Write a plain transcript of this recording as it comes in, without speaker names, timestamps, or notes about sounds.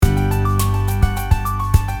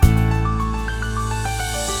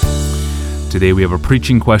Today we have a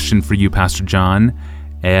preaching question for you, Pastor John.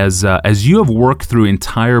 As you have worked through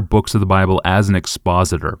entire books of the Bible as an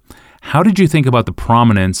expositor, how did you think about the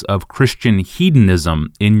prominence of Christian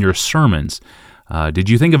hedonism in your sermons? Did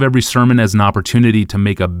you think of every sermon as an opportunity to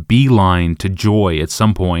make a beeline to joy at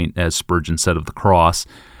some point, as Spurgeon said of the cross?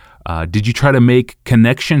 Did you try to make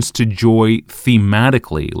connections to joy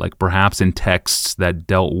thematically, like perhaps in texts that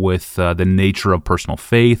dealt with the nature of personal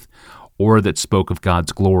faith or that spoke of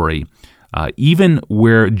God's glory, even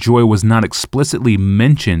where joy was not explicitly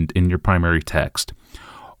mentioned in your primary text?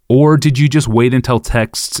 Or did you just wait until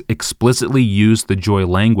texts explicitly used the joy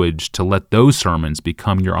language to let those sermons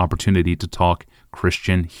become your opportunity to talk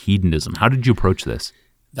Christian hedonism? How did you approach this?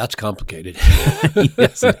 That's complicated.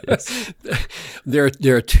 Yes, it is.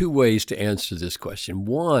 There are two ways to answer this question.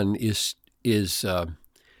 One is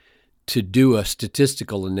to do a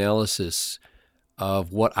statistical analysis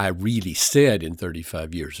of what I really said in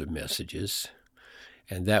 35 years of messages,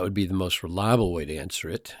 and that would be the most reliable way to answer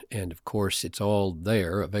it. And of course, it's all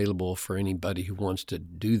there, available for anybody who wants to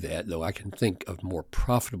do that, though I can think of more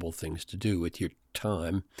profitable things to do with your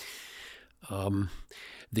time.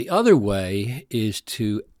 The other way is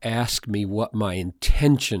to ask me what my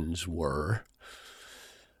intentions were,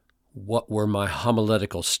 what were my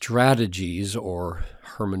homiletical strategies or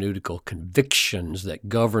hermeneutical convictions that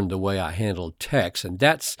governed the way I handled text, and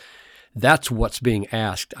that's what's being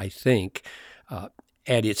asked, I think.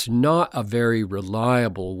 And it's not a very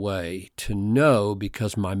reliable way to know,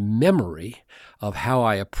 because my memory of how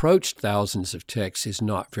I approached thousands of texts is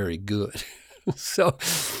not very good.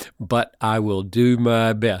 But I will do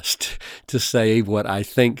my best to say what I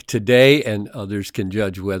think today, and others can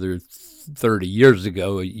judge whether 30 years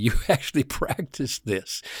ago you actually practiced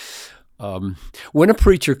this. When a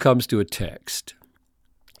preacher comes to a text,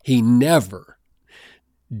 he never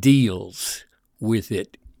deals with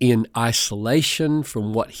it in isolation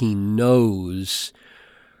from what he knows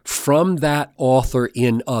from that author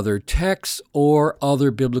in other texts or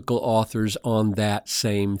other biblical authors on that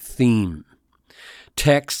same theme.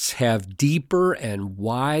 Texts have deeper and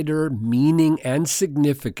wider meaning and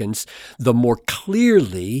significance the more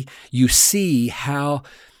clearly you see how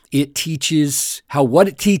what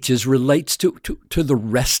it teaches relates to the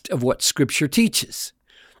rest of what Scripture teaches.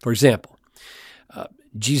 For example,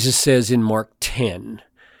 Jesus says in Mark 10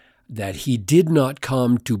 that he did not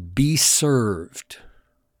come to be served,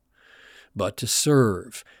 but to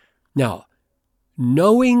serve. Now,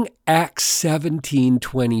 knowing Acts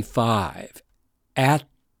 17:25 at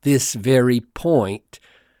this very point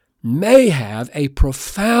may have a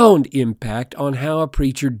profound impact on how a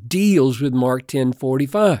preacher deals with Mark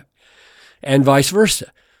 10:45, and vice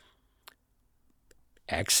versa.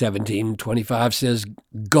 Acts 17:25 says,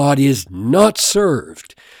 God is not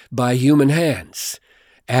served by human hands,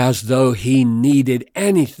 as though he needed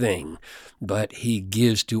anything, but he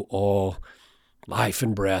gives to all life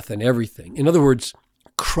and breath and everything. In other words,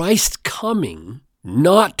 Christ's coming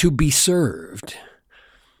not to be served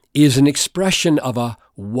is an expression of a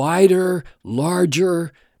wider,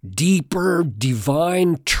 larger, deeper,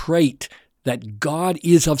 divine trait that God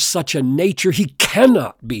is of such a nature he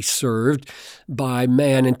cannot be served by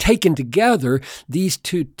man. And taken together, these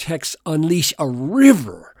two texts unleash a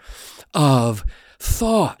river of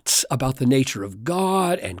thoughts about the nature of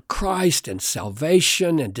God and Christ and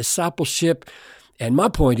salvation and discipleship. And my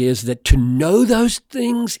point is that to know those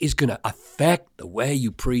things is going to affect the way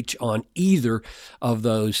you preach on either of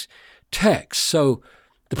those texts. So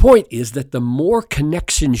the point is that the more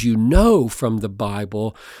connections you know from the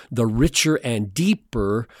Bible, the richer and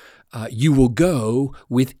deeper you will go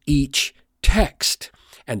with each text.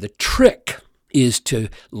 And the trick is to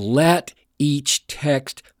let each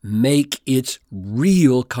text make its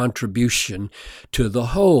real contribution to the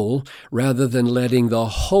whole, rather than letting the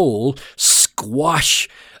whole squash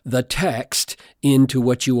the text into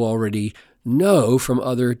what you already know from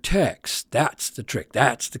other texts. That's the trick.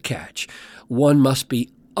 That's the catch. One must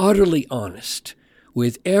be utterly honest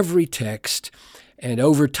with every text, and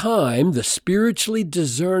over time, the spiritually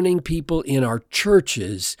discerning people in our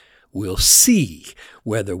churches will see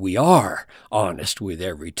whether we are honest with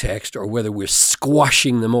every text or whether we're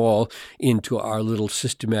squashing them all into our little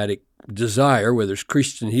systematic desire, whether it's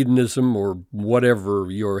Christian hedonism or whatever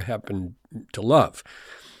you happen to love.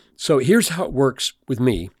 So here's how it works with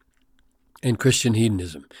me and Christian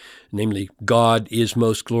hedonism. Namely, God is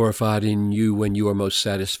most glorified in you when you are most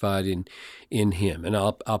satisfied in Him. And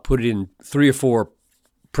I'll put it in 3 or 4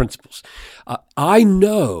 principles. I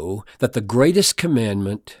know that the greatest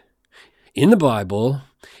commandment in the Bible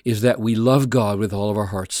is that we love God with all of our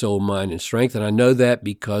heart, soul, mind, and strength. And I know that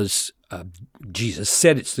because Jesus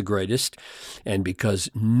said it's the greatest, and because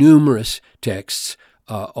numerous texts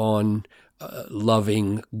on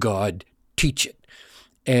loving God teach it.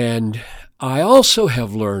 And I also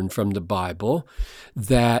have learned from the Bible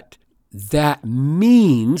that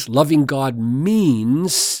means, loving God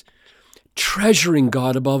means treasuring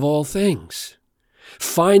God above all things,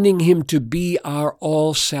 finding Him to be our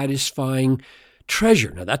all-satisfying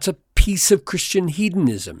treasure. Now, that's a piece of Christian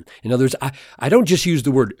hedonism. In other words, I don't just use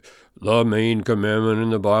the word, the main commandment in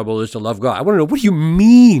the Bible is to love God. I want to know, what do you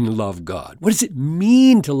mean, love God? What does it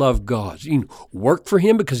mean to love God? Does it mean work for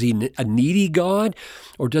Him because He's a needy God?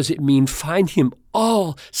 Or does it mean find Him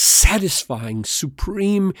all-satisfying,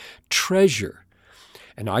 supreme treasure?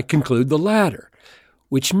 And I conclude the latter,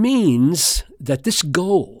 which means that this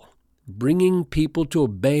goal, bringing people to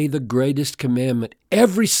obey the greatest commandment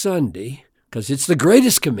every Sunday, because it's the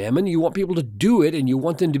greatest commandment, you want people to do it, and you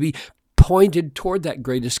want them to be pointed toward that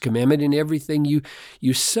greatest commandment in everything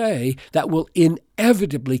you say, that will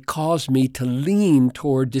inevitably cause me to lean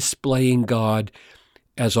toward displaying God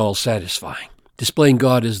as all-satisfying, displaying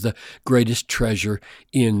God as the greatest treasure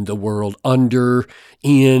in the world, under,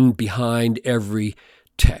 in, behind every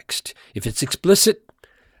text. If it's explicit,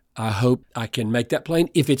 I hope I can make that plain.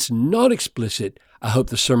 If it's not explicit, I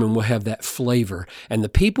hope the sermon will have that flavor, and the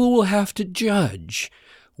people will have to judge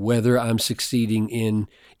whether I'm succeeding in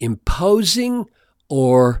imposing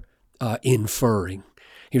or inferring.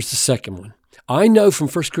 Here's the second one. I know from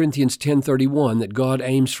 1 Corinthians 10:31 that God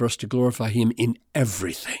aims for us to glorify Him in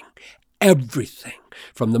everything. Everything.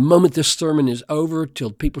 From the moment this sermon is over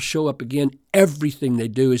till people show up again, everything they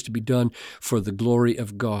do is to be done for the glory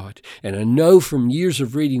of God. And I know from years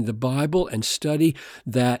of reading the Bible and study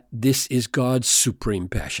that this is God's supreme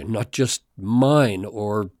passion, not just mine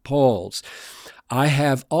or Paul's. I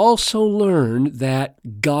have also learned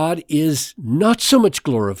that God is not so much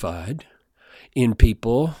glorified in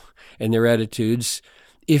people and their attitudes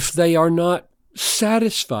if they are not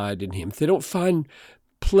satisfied in Him, if they don't find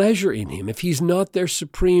pleasure in Him, if He's not their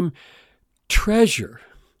supreme treasure.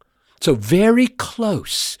 So very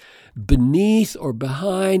close, beneath or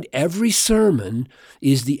behind every sermon,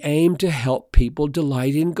 is the aim to help people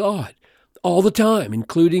delight in God all the time,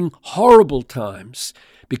 including horrible times,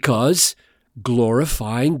 because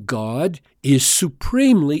glorifying God is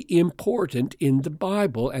supremely important in the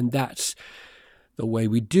Bible, and that's the way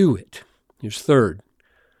we do it. Here's third.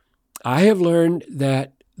 I have learned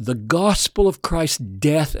that the gospel of Christ's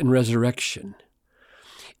death and resurrection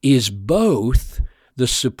is both the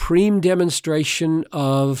supreme demonstration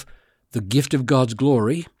of the gift of God's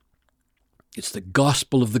glory. It's the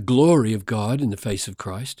gospel of the glory of God in the face of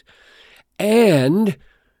Christ. And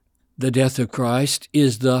the death of Christ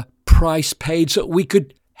is the price paid so we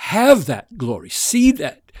could have that glory, see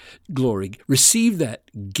that glory, receive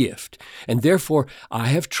that gift. And therefore, I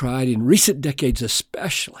have tried in recent decades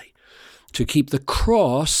especially to keep the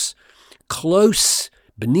cross close,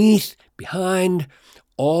 beneath, behind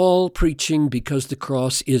all preaching, because the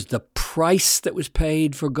cross is the price that was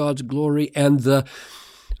paid for God's glory and the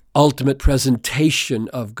ultimate presentation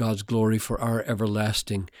of God's glory for our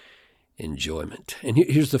everlasting enjoyment. And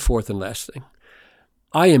here's the fourth and last thing.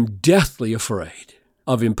 I am deathly afraid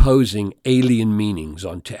of imposing alien meanings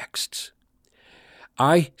on texts.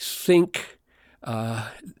 I think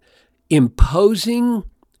imposing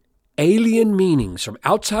alien meanings from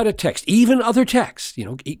outside a text, even other texts,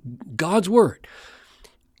 God's Word,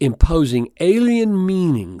 imposing alien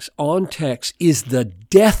meanings on text is the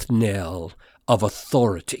death knell of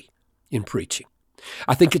authority in preaching.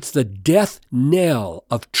 I think it's the death knell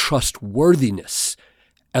of trustworthiness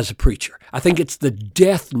as a preacher. I think it's the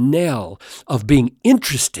death knell of being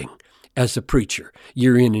interesting as a preacher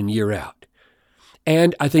year in and year out.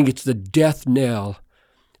 And I think it's the death knell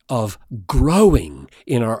of growing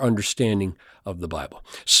in our understanding of the Bible.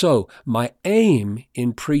 So my aim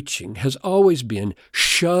in preaching has always been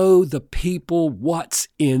show the people what's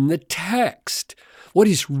in the text, what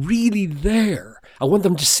is really there. I want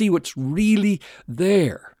them to see what's really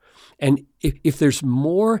there. And if there's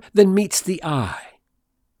more than meets the eye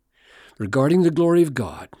regarding the glory of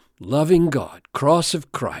God, loving God, cross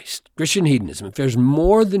of Christ, Christian hedonism, if there's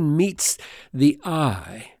more than meets the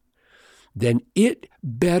eye, then it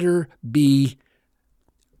better be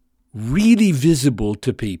really visible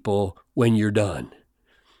to people when you're done.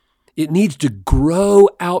 It needs to grow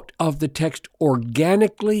out of the text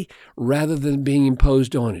organically rather than being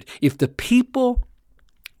imposed on it. If the people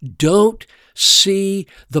don't see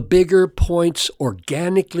the bigger points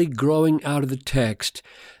organically growing out of the text,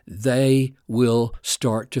 they will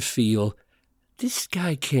start to feel this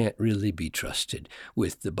guy can't really be trusted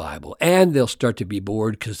with the Bible. And they'll start to be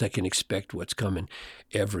bored because they can expect what's coming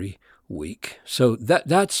every week. So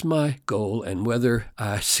that's my goal, and whether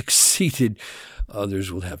I succeeded,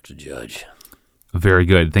 others will have to judge. Very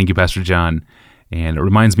good. Thank you, Pastor John. And it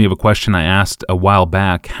reminds me of a question I asked a while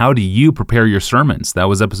back. How do you prepare your sermons? That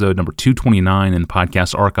was episode number 229 in the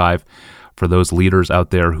podcast archive for those leaders out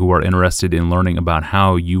there who are interested in learning about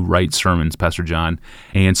how you write sermons, Pastor John.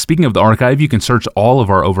 And speaking of the archive, you can search all of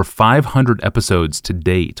our over 500 episodes to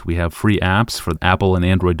date. We have free apps for Apple and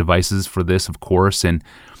Android devices for this, of course, and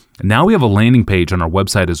now we have a landing page on our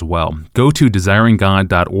website as well. Go to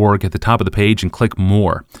desiringgod.org at the top of the page and click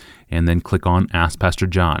More, and then click on Ask Pastor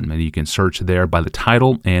John, and you can search there by the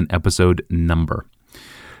title and episode number.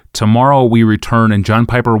 Tomorrow we return, and John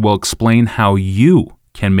Piper will explain how you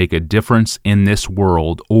can make a difference in this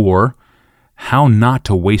world, or how not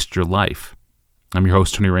to waste your life. I'm your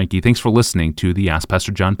host, Tony Reinke. Thanks for listening to the Ask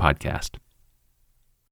Pastor John podcast.